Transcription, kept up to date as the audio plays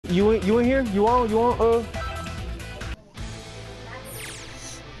You in here? You on?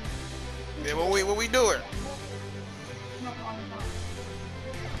 Yeah, what we doing?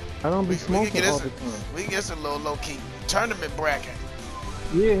 I don't be smoking all the time. We can get some little low-key tournament bracket.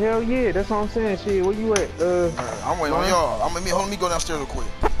 Yeah, hell yeah, that's what I'm saying. Shit, where you at? I'm waiting on y'all. Hold me go downstairs real quick.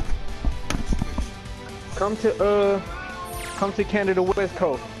 Come to Canada West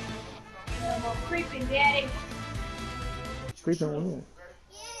Coast. Creeping, daddy. Creeping where?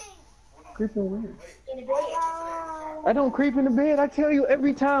 Creeping where? In the bed. I don't creep in the bed. I tell you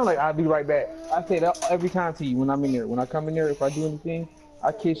every time. Like, I'll be right back. I say that every time to you when I'm in there. When I come in there, if I do anything,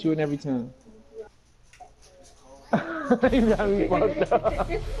 I kiss you and every time. You got me fucked up.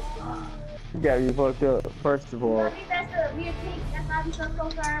 You got me fucked up, first of all.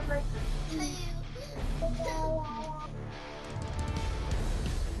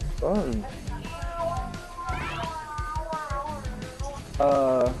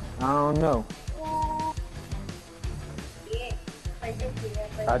 I don't know.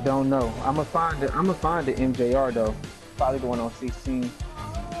 I don't know. I'ma find the MJR though. Probably the one on 16.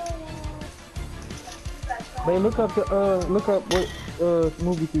 But look up what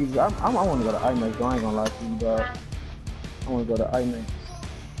movie theaters. I want to go to IMAX. Though. I ain't gonna lie to you, dog. I want to go to IMAX.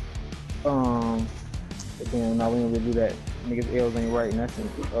 But then no, we ain't really do that. Niggas L's ain't right, and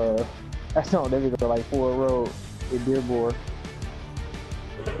that's on that go like Ford Road with Dearborn.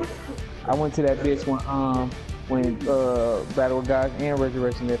 I went to that bitch when Battle of Gods and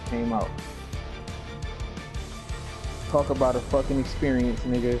Resurrection F came out. Talk about a fucking experience,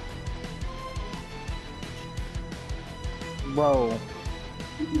 nigga. Bro,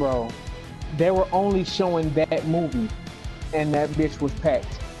 they were only showing that movie, and that bitch was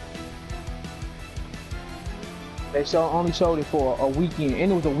packed. They only showed it for a weekend,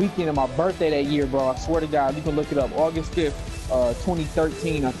 and it was a weekend of my birthday that year, bro. I swear to God, you can look it up. August 5th,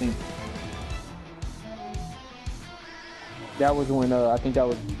 2013, I think. That was when I think that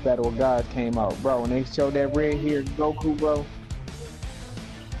was Battle of Gods came out, bro. When they showed that red hair Goku, bro.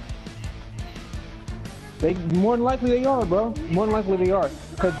 They more than likely they are, bro. More than likely they are,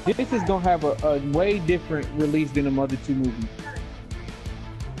 cause this is gonna have a way different release than the other two movies.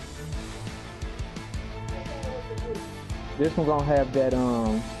 This one gonna have that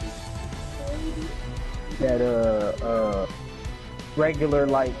regular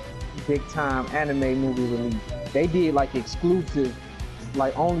like big time anime movie release. They did like exclusive,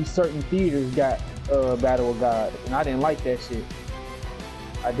 like only certain theaters got Battle of God, and I didn't like that shit.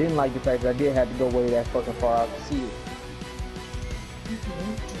 I didn't like the fact that I did have to go way that fucking far out to see it.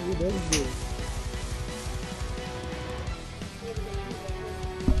 That was good.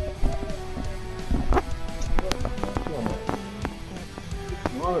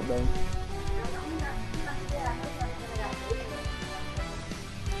 Smart, man.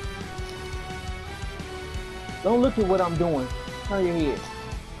 Don't look at what I'm doing. Turn your head.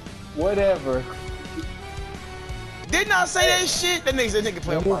 Whatever. Didn't I say that shit? That nigga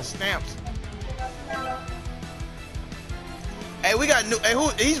play with my stamps. Hey, we got new. Hey,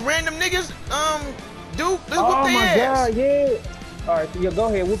 who? These random niggas. Dude, let's whoop their ass. God, yeah. All right, so yeah, go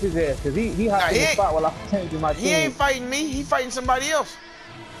ahead, whoop his ass, cause he hopped in the spot while I was changing my team. He ain't fighting me. He fighting somebody else.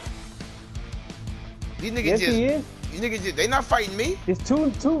 These niggas he is. These niggas just. They not fighting me. There's two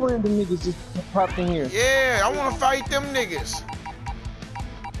random niggas just popped in here. Yeah, I want to fight them niggas.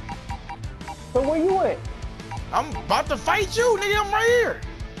 So where you at? I'm about to fight you, nigga. I'm right here.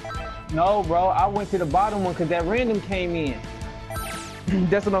 No, bro. I went to the bottom one because that random came in.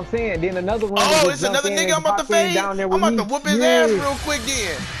 That's what I'm saying. Then another random. Oh, it's another nigga I'm about to fade. I'm about to whoop his ass real quick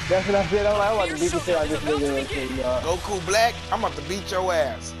then. That's what I said. I'm about to beat the shit out of this nigga real quick, y'all. Goku Black, I'm about to beat your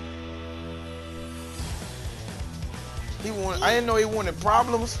ass. I didn't know he wanted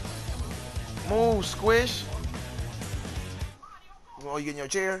problems. Move, squish. Oh, you get in your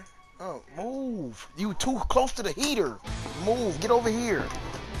chair? Oh, move. You too close to the heater. Move, get over here.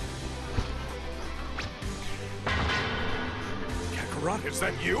 Kakarot, is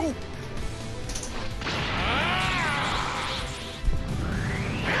that you?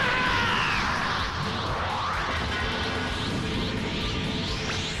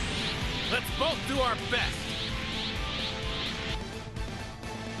 Let's both do our best.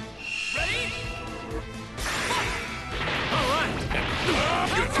 Ready? All right.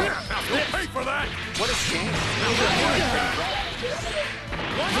 You'll pay for that. What a chance.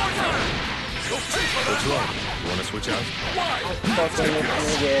 One more time. You'll pay for that. What's wrong? You want to switch out? Why? Try about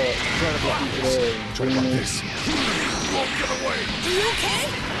this. You won't get away.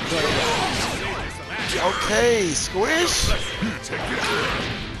 Okay, squish. Take it.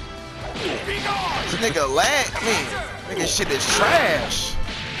 Be gone. This nigga lag. I mean, nigga shit is trash.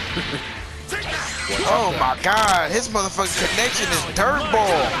 Oh my God, his motherfucking connection is dirt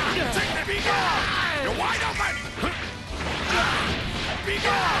ball. Be gone! You're wide open! Be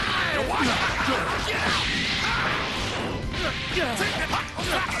gone! You're wide open!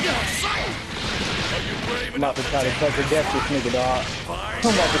 I'm about to try to cut the death this nigga, dog.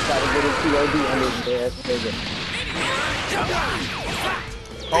 I'm about to try to get his COD under his ass nigga.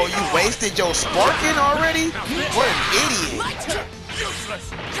 Oh, you wasted your sparking already? What an idiot. Useless!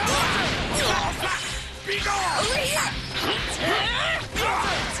 Be gone!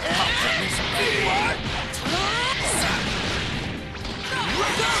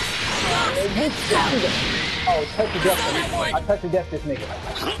 Oh, touch the death. I touched the death this nigga.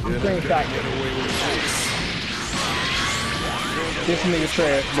 Screenshot. This nigga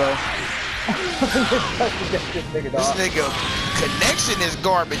trash, bro. Touch the death this nigga, This dog. nigga connection is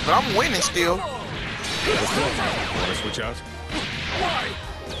garbage, but I'm winning still. Wanna switch out?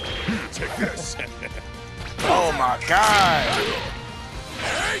 Take this! Oh my God.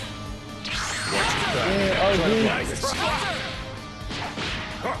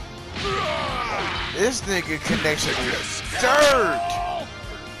 This nigga connection is dirt.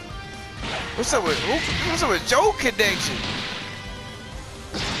 What's up with Joe connection?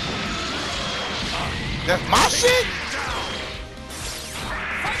 That's my shit?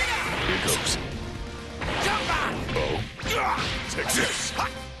 Here goes. Oh. Take this!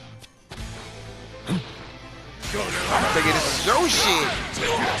 I'm thinking this is Joe shit.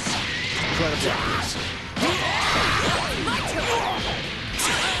 Try to block this.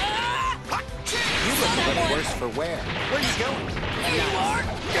 You look a little worse for wear. Where are you going? There you are.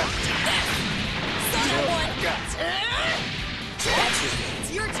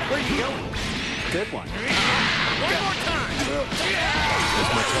 That's your turn. Where are you going? Good one. One more time.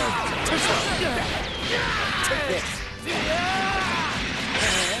 That's my target. Take this.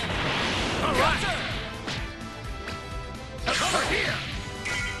 All right. Over here.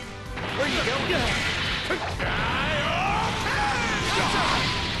 Where are you going?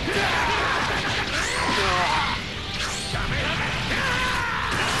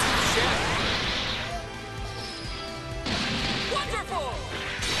 Wonderful.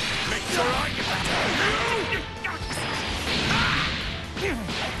 Make sure I get back to you!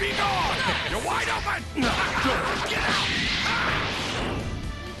 Be gone! You're wide open!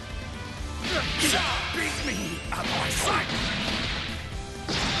 Get out! Beat me out of my sight!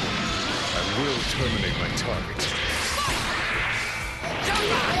 I will terminate my target.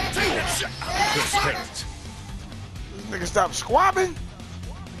 Just hit. This nigga stop squabbing.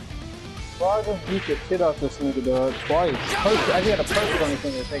 Bro, I just beat the shit off this nigga, dog. Twice. I had a perfect on this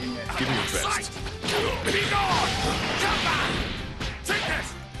thing that's taking that. Give me your best. Be gone! Come back! Take this!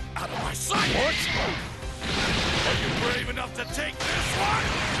 Out of my sight! What? Are you brave enough to take this one?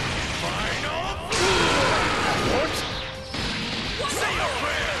 Final? What? Say your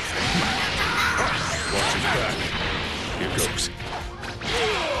prayers! Watch his back. Here goes.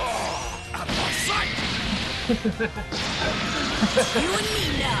 Out of my sight! You and me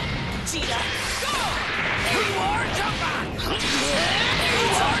now, cheetah. Go! There you are! Jump back! There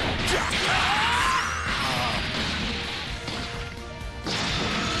you are!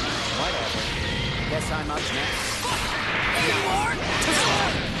 Whatever. Guess I'm up next. There you are!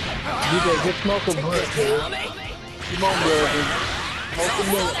 You can get smoke a butt, dude. Tommy! Come on, bro. Smoke a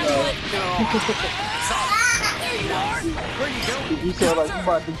butt, There you are! Where are you going? You sound like you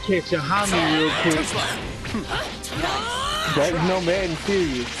about to catch a homie real quick. That's no Madden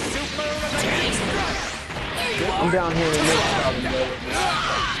serious. I'm down here in the next problem, bro.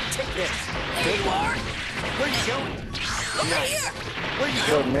 Take this. There you are! Where are you going? Over here! Where are you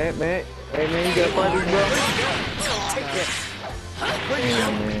Yo, going? man. Hey, man, you gotta fight this, bro? Take this. Where are you Yeah,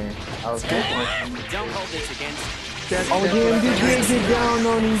 going? man. I was hoping. Don't hold this against. Oh, damn, this nigga get down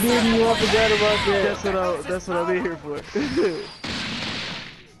on him, didn't you? I forgot about that. That's what I'm here for.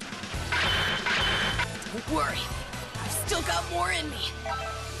 Don't worry. I've still got more in me.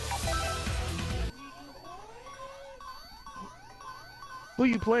 Who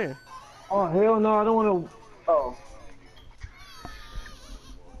you playing? Oh, hell no, I don't want to. Oh.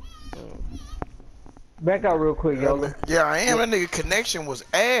 Back out real quick, yo. Yeah, I am. That nigga connection was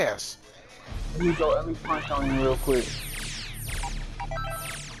ass. Let me go. Let me punch on you real quick.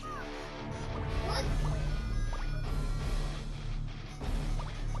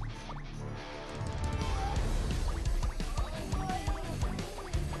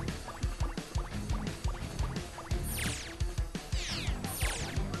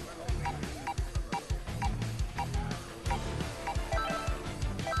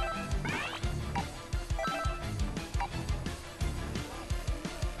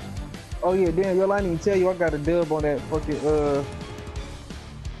 Oh yeah, damn, yo, I didn't even tell you I got a dub on that fucking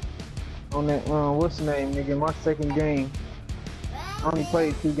on that what's the name, nigga? My second game. I only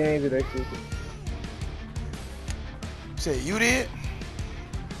played 2 games of that shit. Say you did?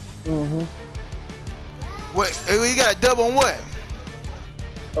 Mm-hmm. What? You got a dub on what?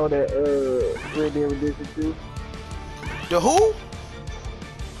 Oh, that Red Dead Redemption 2. The who?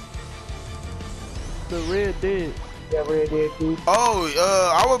 The Red Dead. Yeah, Red Dead 2.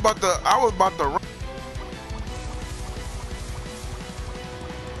 Oh, I was about to.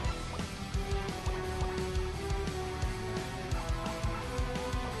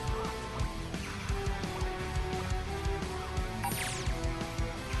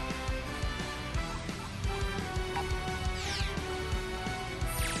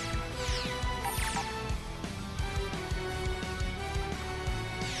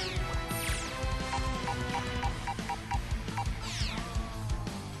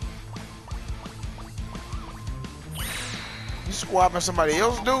 You squabbing somebody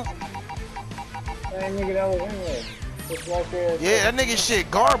else, dude? That nigga that was in there. Just right there. Yeah, that nigga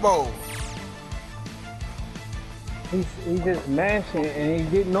shit garbo. He's just mashing and he's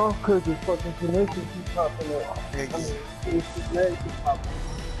getting off because his fucking connections keep popping up. I mean, his legs keep popping up.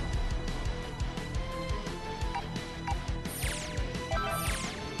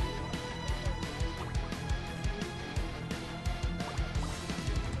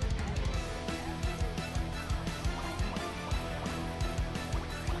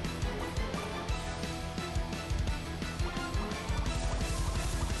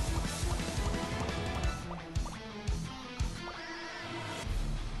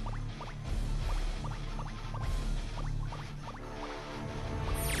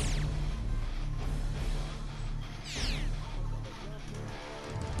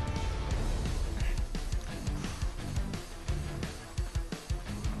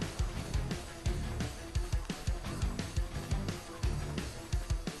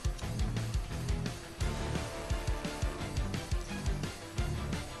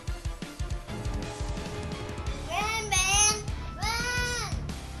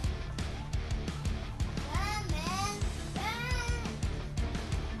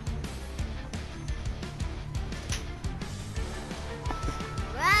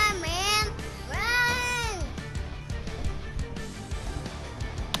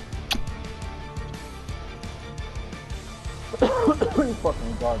 Pretty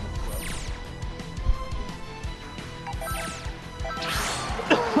fucking garbage,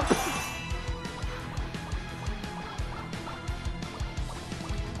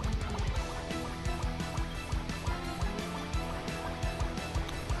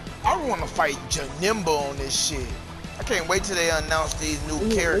 I want to fight Janimba on this shit. I can't wait till they announce these new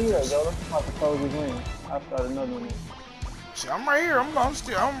characters. I'm about to close this in. I'll start another one. Shit, I'm right here. I'm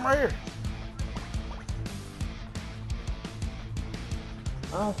right here.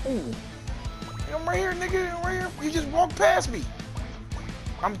 I don't see you. I'm right here, nigga. I'm right here. You just walked past me.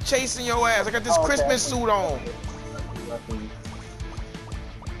 I'm chasing your ass. I got this Christmas suit on.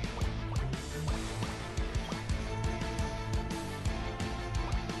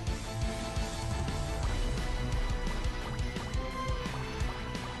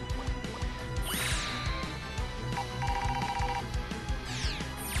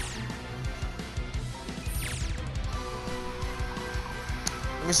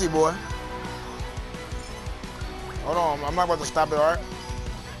 Let me see, boy. Hold on, I'm not about to stop it, all right?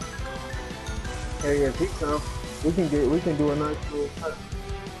 Yeah, keep some. We can do a nice little cut.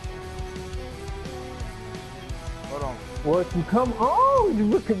 Hold on. Well, if you come on, you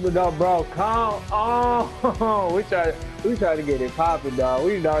looking for dog, bro. Come on. We try to get it popping, dog.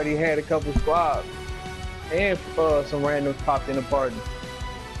 We already had a couple squads and some randoms popped in the party.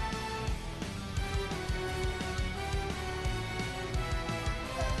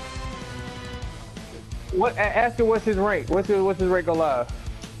 What? Ask him what's his rank. What's his rank alive?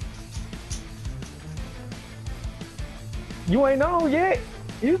 You ain't known yet.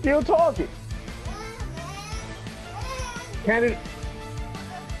 You still talking. Canada.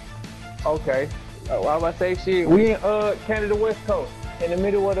 Okay. I was about to say shit. We in Canada West Coast, in the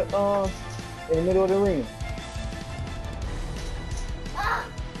middle of the arena.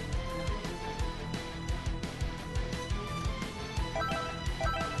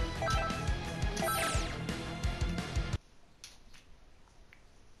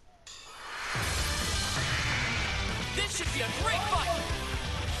 This should be a great fight.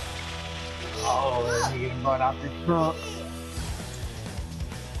 Oh, that nigga brought out the trunk.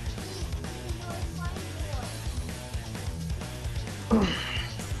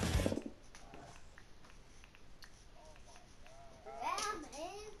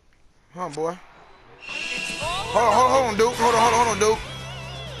 Come on, boy. Hold on, Duke. Hold on, Duke.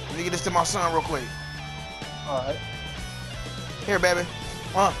 Let me get this to my son real quick. All right. Here, baby.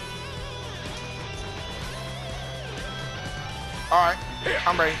 All right.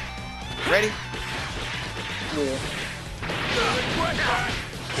 I'm ready. Ready? Yeah.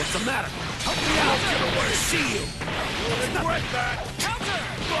 What's the matter? Help me out! I don't want to see you! Regret that! Counter!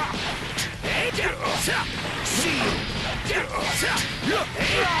 See you! Get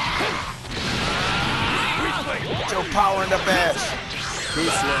your power in the ass. Too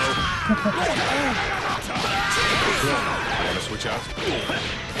slow. Wanna switch out?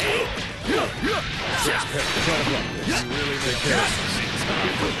 Just pet. Try to block this. You really take care of this.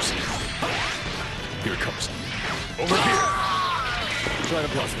 Here goes. Here it comes. Over here. Try to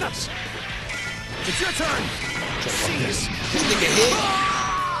block this. It's your turn! Try to block this. This nigga hit.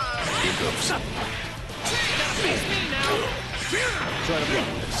 Here goes. Try to block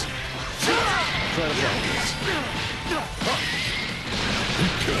this. Try to block this.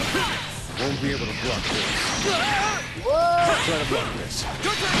 Won't be able to block this. Try to block this.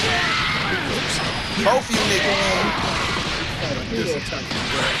 Both you niggas.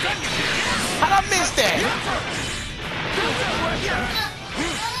 How'd I miss that?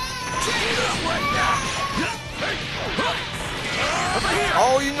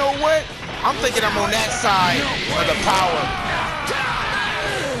 Oh, you know what? I'm thinking I'm on that side of the power.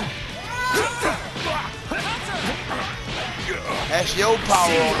 That's your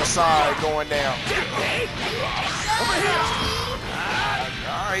power on the side going down.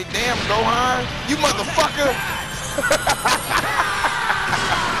 Alright, damn, Gohan. You motherfucker.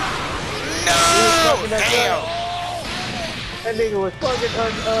 No! Damn. That nigga was fucking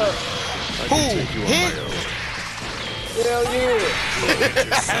Who? Hit? Hell yeah.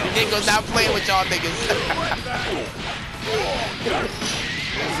 Niggas not playing with y'all niggas.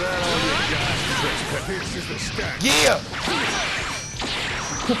 Yeah.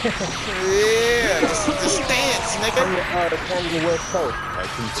 Yeah, the stance, nigga. From the West Coast. I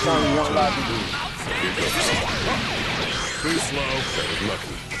continue to do. Here goes. Too slow. That was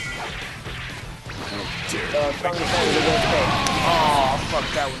lucky. How dare you. From the West Coast. Oh, I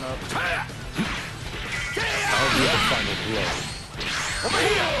fucked that one up. I'll do the final blow.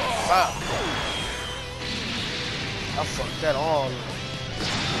 Wow. I fucked that all up.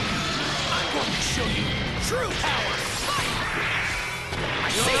 I'm going to show you true power! I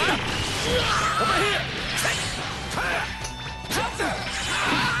see you! Over here!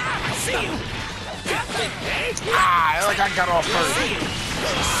 I see you! Ah, like I got off first. I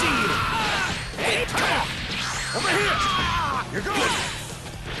see you! Over here! You're going!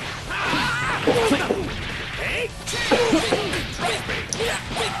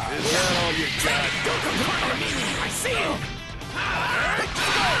 Is that all you got? Don't come corner me! I see you!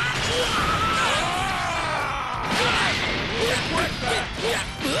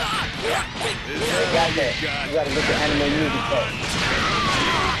 You got that. You gotta get the anime music first.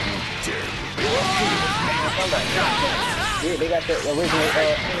 Yeah, they got the original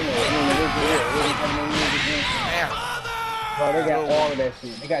anime. Anime music. Damn. Bro, they got all of that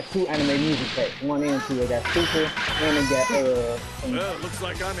shit. They got 2 anime music packs. 1 and 2. They got Super and they got some, Well, it looks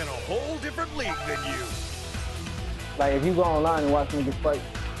like I'm in a whole different league than you. like if you go online and watch niggas fight,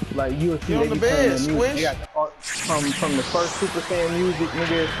 like you'll see You they on the be playing bed, the music. Squish? They got the art from the first Super Saiyan music,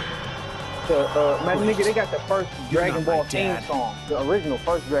 nigga. Man, nigga, they got the first Dragon Ball theme song, the original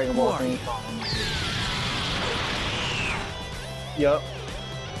first Dragon Ball theme song. Yup.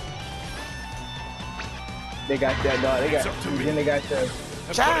 They got that, dog. They got, then they got the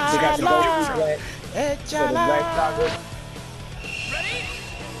Goku Black, so the Black Saga. Ready?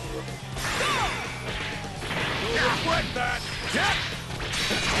 Go! You'll regret that! Yep!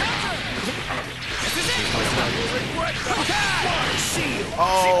 This is it! You'll regret that! I see you!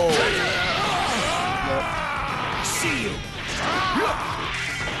 Oh. See you!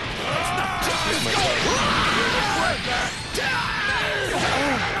 It's not just this go! You'll regret that!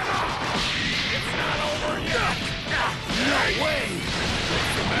 It's not over yet! No way!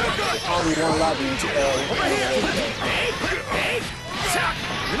 Only one lobby. Over here! Hey!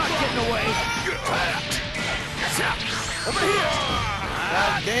 You're not getting away! Over here!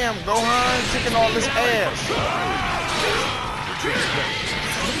 God damn, Gohan kicking all this ass.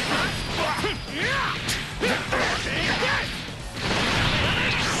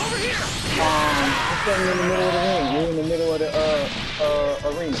 It's in the middle of the ring. We're in the middle of the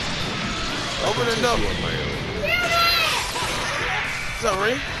arena. Open it up. What's up,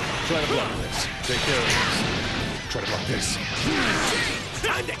 Ray? Try to block this. Take care of this. Try to block this.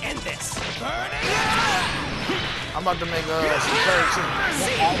 Time to end this! Burn it! I'm about to make some curry chicken.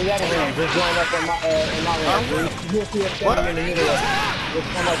 We got a room. Just join up in my room. You'll see us standing in the middle of it. Just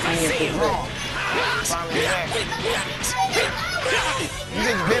come up to me and sit down. Finally back. You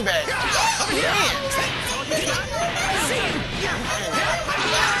think you've been back?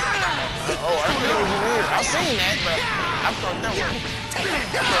 Oh, I didn't know what you mean. I seen that, but I thought that worked. I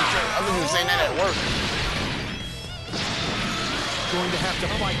think you were saying that at work. Going to have to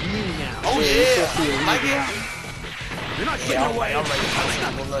fight me now. Oh yeah, like it. You're not getting Yeah, away. I'm ready.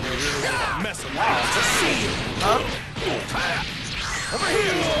 I'm gonna let it really Mess around. Huh? Over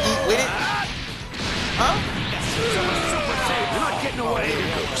here. Eat with it? Huh? You're not getting away. You're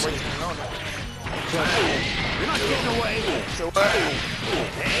not getting away. So what?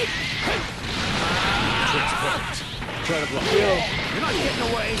 Try to block. You're not getting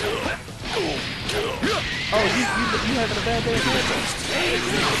away. Oh, you having a bad day? You're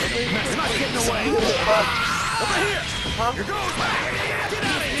not getting away. Over here. Huh? Here goes. Get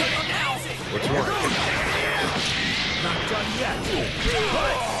out of here now. What's wrong? Not done yet.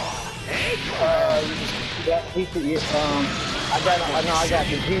 I got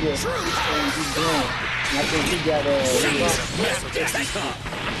the Peter and he's doing. And I think he got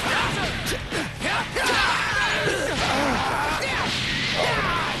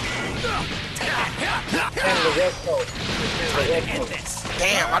and the West Coast.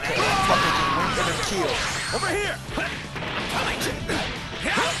 Damn, I can't fucking get one for the kill. Over here.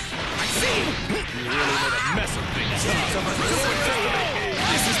 I see. You really made a mess of things.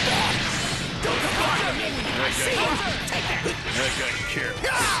 This is bad. Don't come back to me. I see. I got care.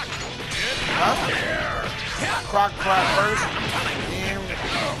 Huh? Croc first. Damn,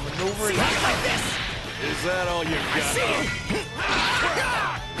 maneuver. Like this. Is that all you got?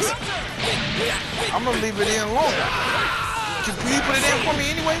 I'm gonna leave it in longer. Can you put it in for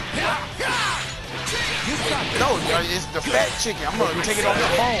me anyway? No, it's the fat chicken. I'm gonna take it off the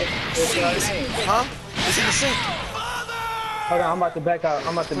bone. Huh? It's in the sink. Hold on, I'm about to back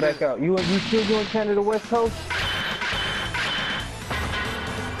out. You still doing Canada West Coast?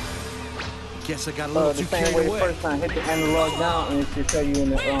 Guess I got a little The too same carried way the away. first time. Hit the analog down and it should tell you in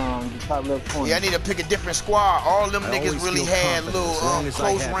the top left corner. Yeah, I need to pick a different squad. All them I niggas always really feel had confident little as long as I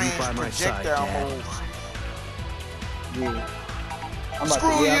close have you range by my side, projectile Dad. moves. Yeah. I'm Screw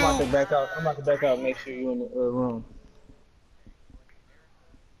about to you. back out. I'm about to back out and make sure you're in the room.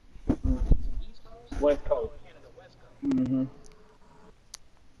 West Coast. Mm-hmm.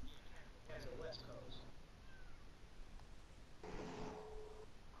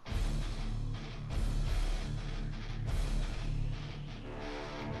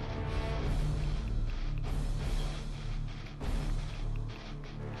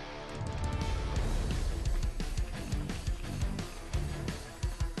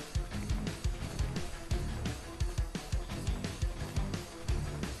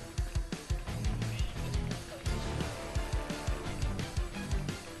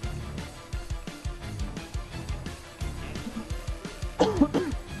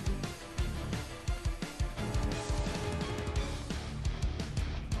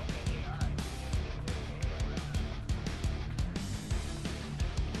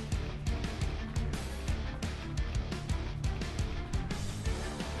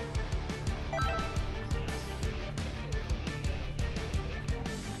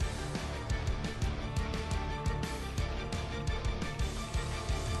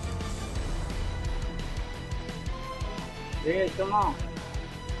 Yeah, come on.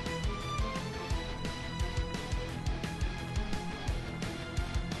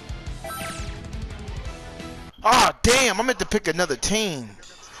 Ah, damn, I meant to pick another team.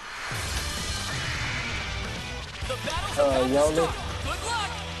 Yola.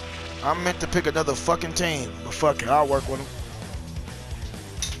 I meant to pick another fucking team. But fuck it, I'll work with them.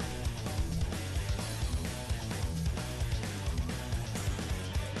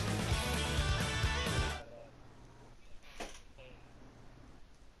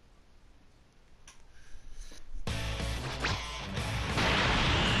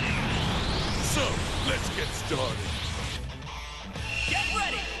 So, let's get started. Get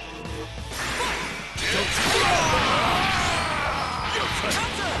ready!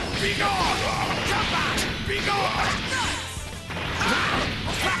 Be gone! Come back! Be gone!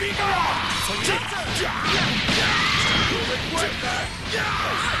 Be gone! You'll regret that!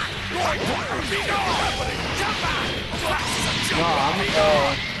 Be gone! Come back! No,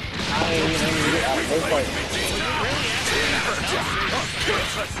 I ain't even it's like,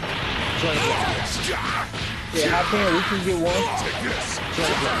 yeah, how can we can get one?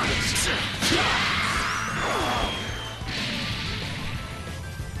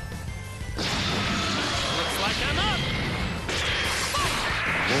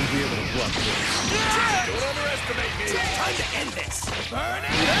 won't be able to block this. Don't underestimate me. Time to end this. Burn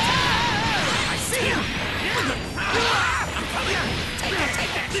it. I see him. I'm coming. Take that,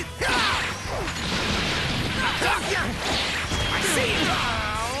 take that. I see him.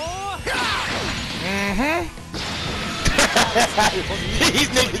 These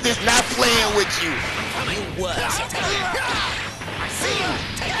niggas is not playing with you. You was. I see him.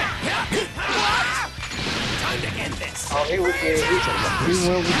 Take that. Time to end this. Oh, he went to go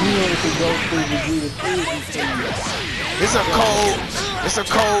through Vegeta 3. It's a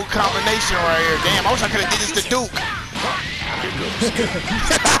cold combination right here. Damn, I wish I could have did this to Duke.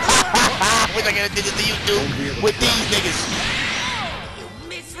 I wish I could have did this to you, Duke, with these niggas.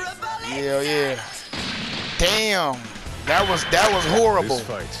 Yeah, yeah. Damn, that was horrible. This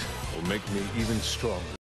fight will make me even stronger.